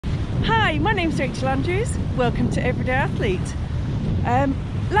Hi, my name's Rachel Andrews. Welcome to Everyday Athlete.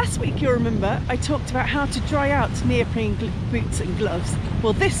 Last week, you'll remember, I talked about how to dry out neoprene boots and gloves.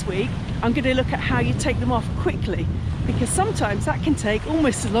 Well, this week, I'm going to look at how you take them off quickly, because sometimes that can take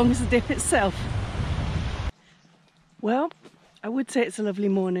almost as long as the dip itself. Well, I would say it's a lovely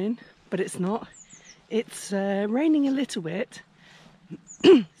morning, but it's not. It's raining a little bit,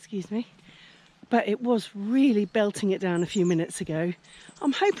 excuse me, but it was really belting it down a few minutes ago.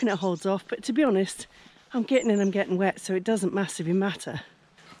 I'm hoping it holds off, but to be honest, I'm getting in and I'm getting wet, so it doesn't massively matter.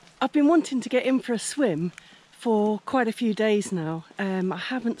 I've been wanting to get in for a swim for quite a few days now. I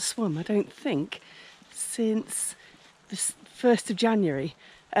haven't swum, I don't think, since the 1st of January.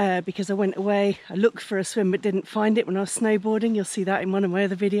 Because I went away, I looked for a swim but didn't find it when I was snowboarding. You'll see that in one of my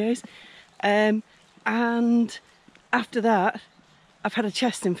other videos. And after that, I've had a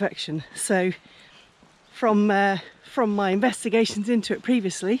chest infection. So from my investigations into it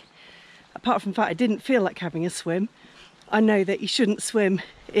previously, apart from the fact I didn't feel like having a swim, I know that you shouldn't swim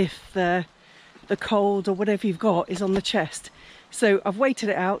if the cold or whatever you've got is on the chest. So I've waited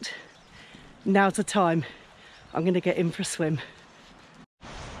it out. Now's the time. I'm going to get in for a swim.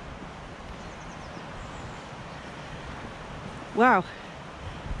 Wow,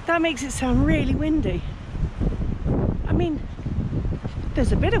 that makes it sound really windy. I mean,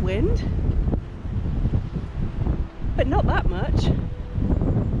 there's a bit of wind, but not that much.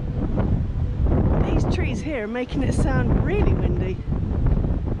 These trees here are making it sound really windy.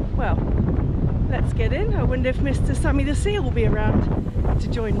 Well, let's get in. I wonder if Mr. Sammy the Seal will be around to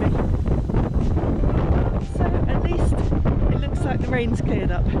join me. So at least it looks like the rain's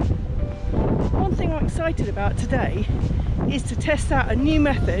cleared up. One thing I'm excited about today is to test out a new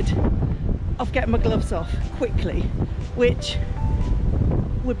method of getting my gloves off quickly, which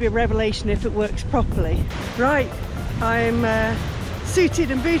would be a revelation if it works properly. Right, I'm suited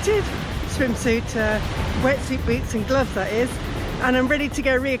and booted, swimsuit, wetsuit boots and gloves that is, and I'm ready to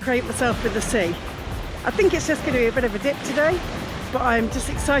go reacquaint myself with the sea. I think it's just going to be a bit of a dip today, but I'm just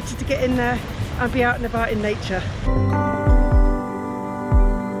excited to get in there and be out and about in nature.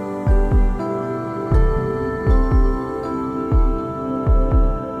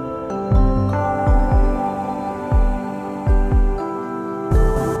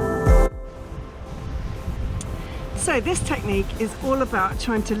 So this technique is all about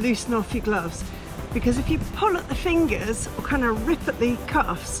trying to loosen off your gloves, because if you pull at the fingers or kind of rip at the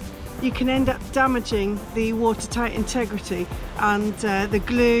cuffs, you can end up damaging the watertight integrity and the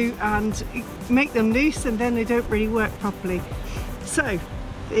glue and make them loose, and then they don't really work properly. So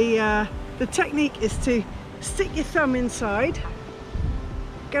the technique is to stick your thumb inside,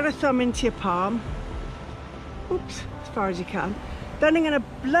 get a thumb into your palm, oops, as far as you can, then I'm going to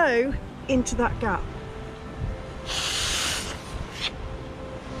blow into that gap.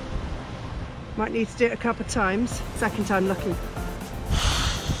 Might need to do it a couple of times, second time lucky.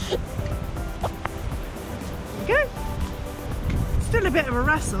 There we go. Still a bit of a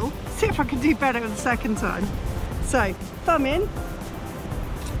wrestle. See if I can do better the second time. So, thumb in,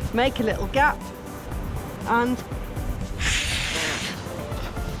 make a little gap, and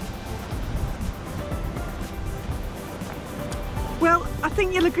well, I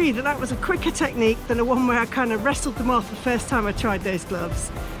think you'll agree that that was a quicker technique than the one where I kind of wrestled them off the first time I tried those gloves.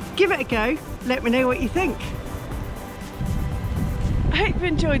 Give it a go, let me know what you think. I hope you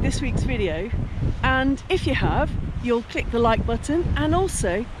enjoyed this week's video, and if you have, you'll click the like button and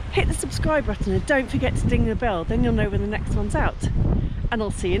also hit the subscribe button, and don't forget to ding the bell, then you'll know when the next one's out. And I'll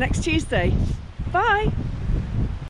see you next Tuesday. Bye!